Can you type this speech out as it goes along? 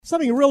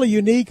something really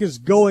unique is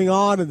going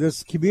on in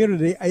this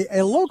community.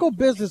 A local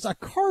business, a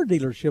car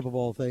dealership of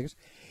all things,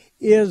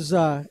 is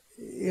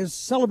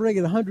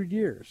celebrating 100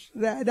 years.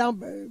 Now,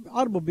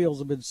 automobiles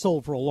have been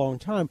sold for a long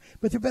time,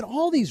 but there have been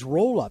all these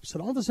roll-ups,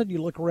 and all of a sudden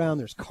you look around,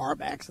 there's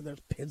CarMax, and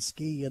there's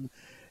Penske,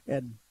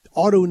 and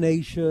Auto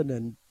Nation,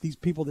 and these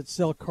people that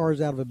sell cars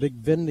out of a big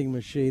vending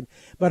machine.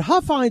 But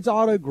Huffines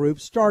Auto Group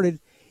started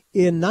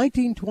in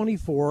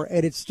 1924,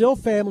 and it's still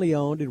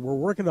family-owned, and we're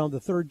working on the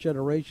third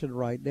generation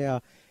right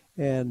now.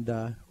 And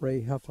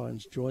Ray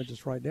Huffines joins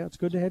us right now. It's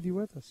good to have you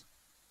with us.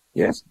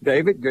 Yes,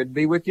 David, good to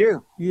be with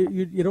you.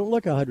 You don't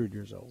look 100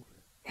 years old.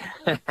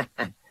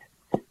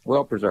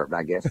 Well preserved,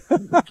 I guess.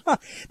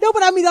 No,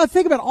 but I mean, I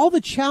think about all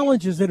the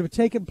challenges that have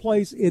taken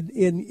place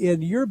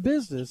in your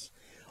business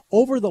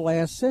over the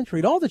last century,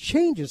 and all the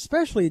changes,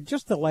 especially in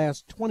just the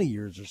last 20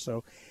 years or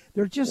so.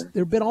 There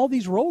have been all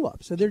these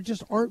roll-ups, and there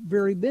just aren't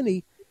very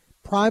many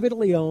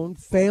privately owned,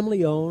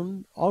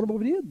 family-owned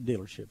automobile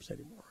dealerships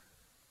anymore.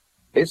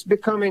 It's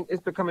becoming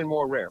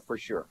more rare, for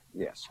sure.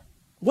 Yes.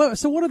 Well,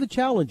 so what are the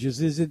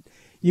challenges? Is it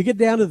you get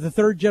down to the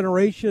third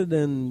generation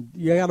and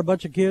you got a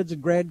bunch of kids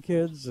and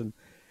grandkids and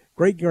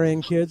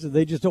great-grandkids, and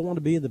they just don't want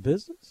to be in the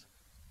business?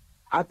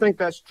 I think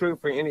that's true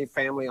for any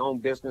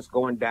family-owned business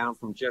going down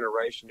from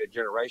generation to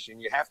generation.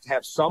 You have to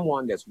have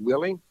someone that's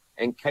willing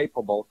and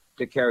capable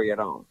to carry it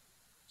on.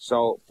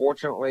 So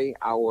fortunately,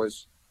 I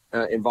was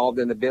involved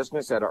in the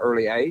business at an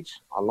early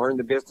age. I learned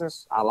the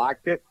business. I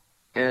liked it.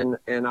 And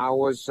I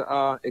was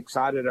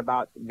excited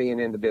about being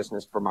in the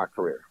business for my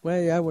career.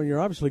 Well, yeah, well, you're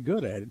obviously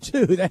good at it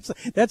too.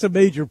 That's a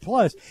major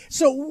plus.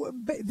 So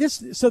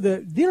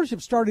the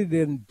dealership started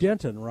in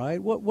Denton,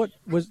 right? What was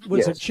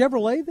Yes. it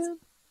Chevrolet then?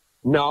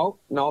 No,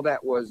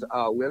 that was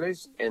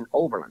Willys and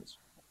Oberlin's.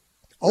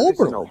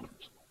 Oberlin.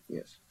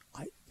 Yes.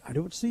 I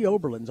don't see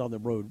Oberlins on the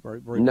road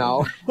very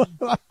No.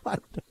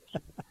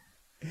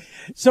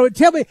 So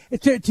tell me,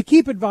 to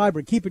keep it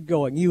vibrant, keep it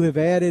going, you have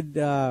added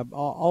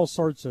all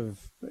sorts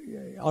of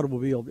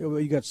automobile.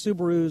 You got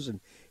Subarus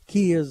and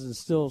Kias and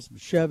still some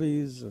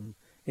Chevys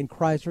and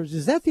Chryslers.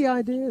 Is that the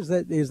idea? Is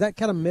that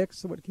kind of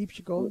mix what keeps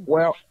you going?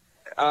 Well,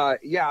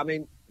 yeah, I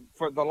mean,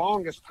 for the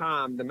longest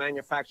time, the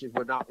manufacturers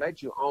would not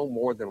let you own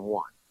more than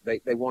one.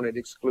 They wanted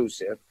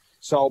exclusive.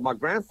 So my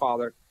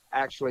grandfather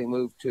actually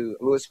moved to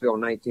Louisville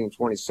in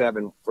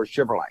 1927 for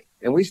Chevrolet,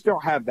 and we still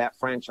have that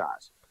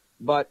franchise.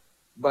 But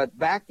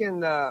back in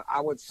the, I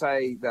would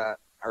say the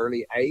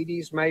early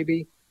 80s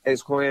maybe,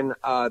 is when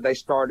a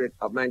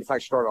manufacturer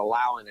started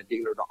allowing a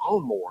dealer to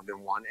own more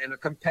than one, and a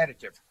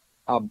competitive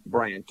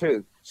brand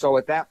too. So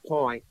at that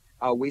point,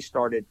 we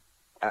started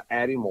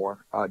adding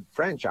more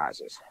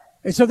franchises.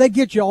 And so they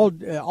get you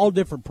all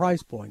different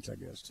price points, I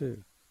guess,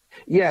 too.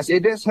 Yes,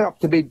 it does help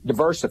to be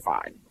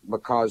diversified,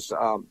 because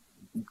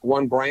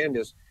one brand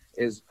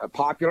is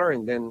popular,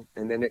 and then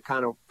it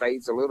kind of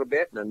fades a little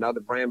bit, and another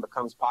brand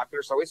becomes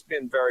popular. So it's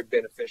been very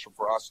beneficial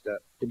for us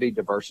to be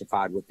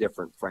diversified with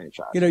different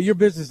franchises. You know, your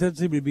business doesn't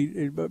seem to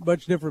be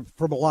much different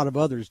from a lot of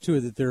others too.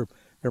 That there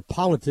are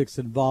politics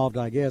involved.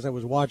 I guess I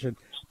was watching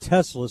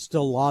Tesla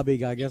still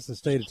lobbying, I guess, the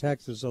state of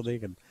Texas so they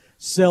can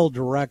sell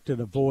direct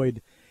and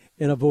avoid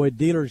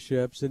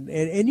dealerships.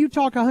 And you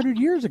talked 100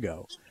 years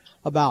ago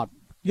about,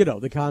 you know,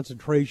 the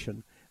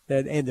concentration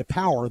and the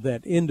power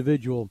that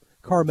individual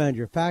car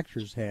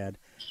manufacturers had.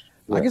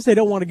 Yeah. I guess they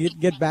don't want to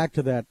get back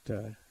to that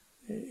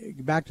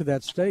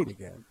state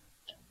again.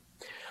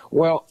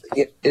 Well,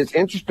 it's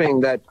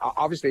interesting that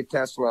obviously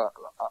Tesla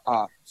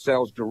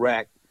sells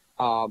direct,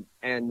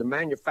 and the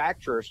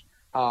manufacturers,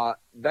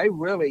 they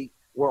really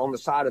were on the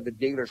side of the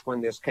dealers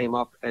when this came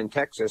up in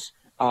Texas,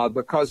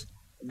 because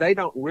they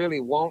don't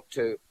really want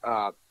to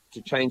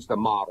change the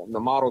model. The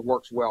model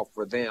works well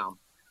for them.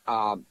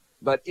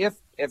 But if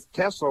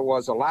Tesla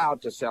was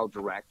allowed to sell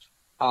direct,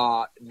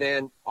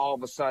 then all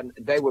of a sudden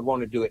they would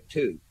want to do it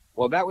too.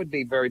 Well, that would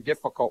be very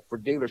difficult for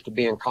dealers to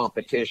be in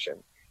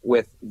competition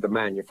with the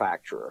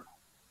manufacturer.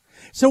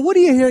 So what are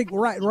you hearing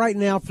right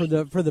now for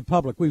the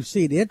public? We've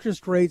seen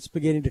interest rates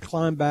beginning to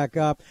climb back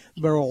up.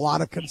 There are a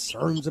lot of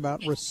concerns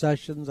about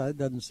recessions. It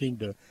doesn't seem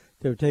to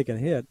have taken a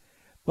hit.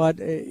 But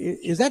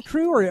is that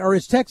true, or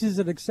is Texas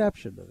an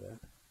exception to that?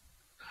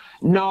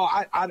 No,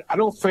 I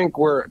don't think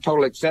we're a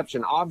total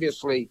exception.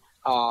 Obviously,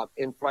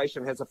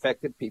 inflation has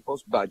affected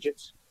people's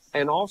budgets.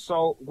 And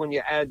also, when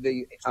you add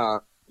the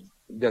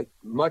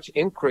much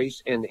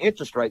increase in the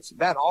interest rates,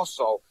 that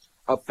also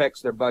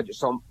affects their budget.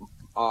 So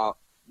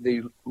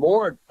the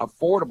more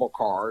affordable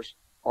cars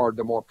are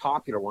the more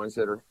popular ones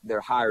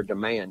they're higher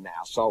demand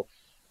now. So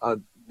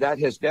that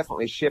has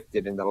definitely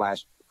shifted in the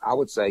last, I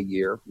would say,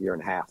 year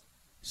and a half.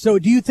 So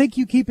do you think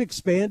you keep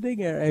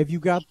expanding? Have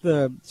you got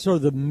the sort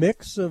of the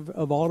mix of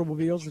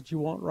automobiles that you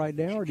want right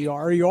now, or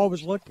are you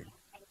always looking?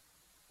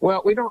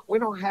 Well, we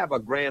don't have a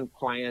grand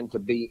plan to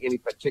be any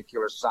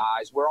particular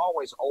size. We're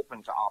always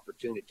open to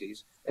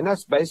opportunities, and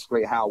that's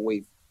basically how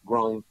we've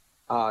grown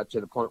to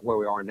the point where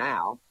we are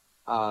now.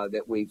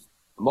 That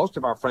most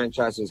of our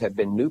franchises have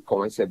been new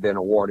points, have been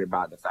awarded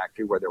by the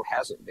factory, where there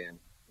hasn't been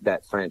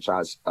that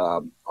franchise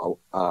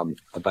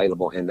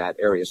available in that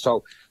area.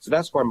 So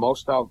that's where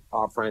most of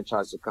our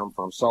franchises come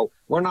from. So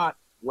we're not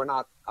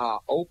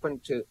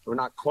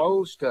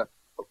closed to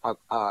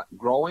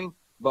growing,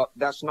 but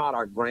that's not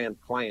our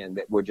grand plan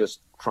that we're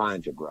just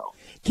trying to grow.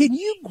 Can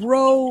you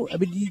grow? I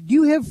mean, do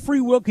you have free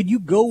will? Could you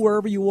go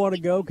wherever you want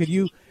to go? Could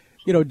you,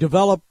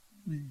 develop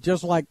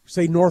just like,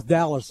 say, North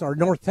Dallas or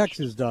North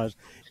Texas does,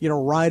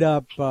 right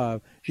up,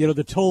 the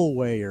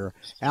tollway or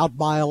out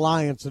by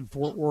Alliance in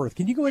Fort Worth?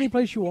 Can you go any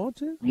place you want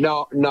to?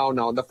 No.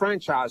 The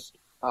franchise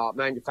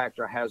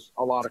manufacturer has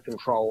a lot of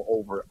control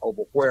over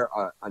where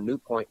a new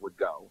point would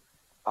go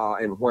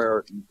and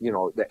where,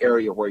 the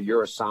area where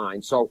you're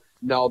assigned. So,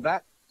 no,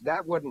 that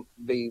wouldn't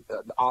be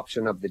the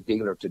option of the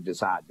dealer to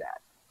decide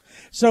that.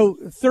 So,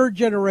 third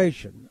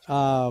generation,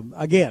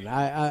 again,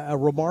 a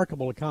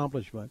remarkable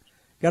accomplishment.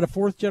 Got a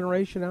fourth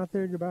generation out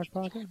there in your back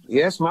pocket?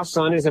 Yes, my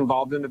son is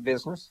involved in the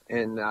business,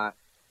 and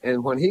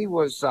when he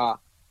was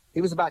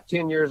about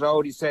 10 years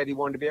old, he said he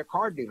wanted to be a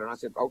car dealer, and I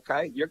said,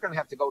 okay, you're going to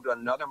have to go to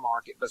another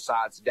market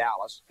besides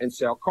Dallas and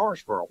sell cars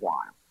for a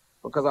while,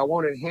 because I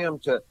wanted him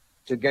to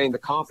gain the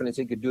confidence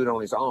he could do it on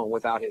his own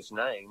without his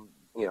name,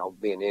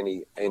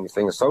 being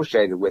anything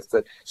associated with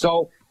it.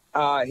 So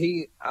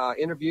he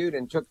interviewed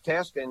and took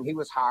tests, and he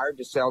was hired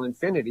to sell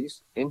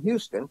Infinities in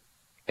Houston,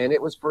 and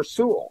it was for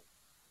Sewell.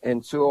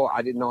 And Sewell,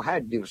 I didn't know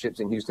had dealerships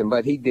in Houston,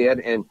 but he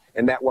did, and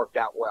that worked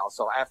out well.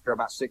 So after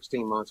about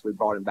 16 months, we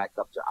brought him back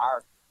up to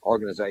our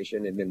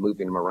organization and been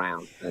moving him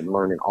around and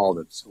learning all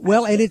the.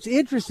 Well, and it's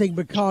interesting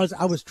because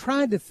I was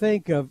trying to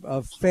think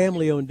of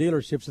family-owned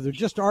dealerships, and there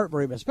just aren't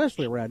very,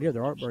 especially around here,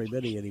 there aren't very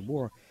many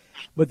anymore.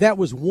 But that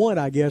was one,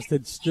 I guess,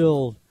 that's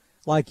still,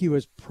 like you,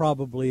 is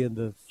probably in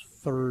the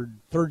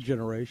third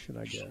generation,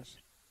 I guess.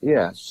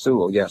 Yeah,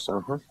 Sewell, yes,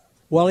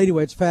 Well,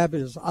 anyway, it's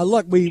fabulous.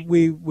 Look,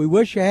 we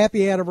wish you a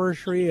happy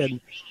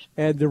anniversary,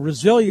 and the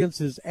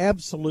resilience is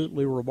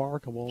absolutely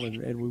remarkable,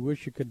 and we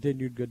wish you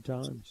continued good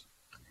times.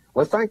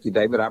 Well, thank you,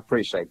 David. I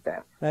appreciate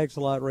that. Thanks a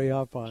lot. Ray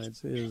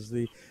Huffines is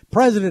the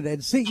president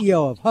and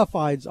CEO of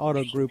Huffines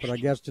Auto Group, and our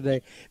guest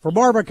today. For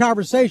more of our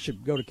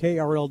conversation, go to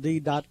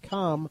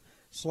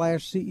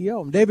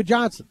krld.com/CEO. I'm David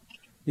Johnson,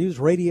 News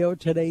Radio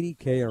 1080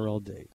 KRLD.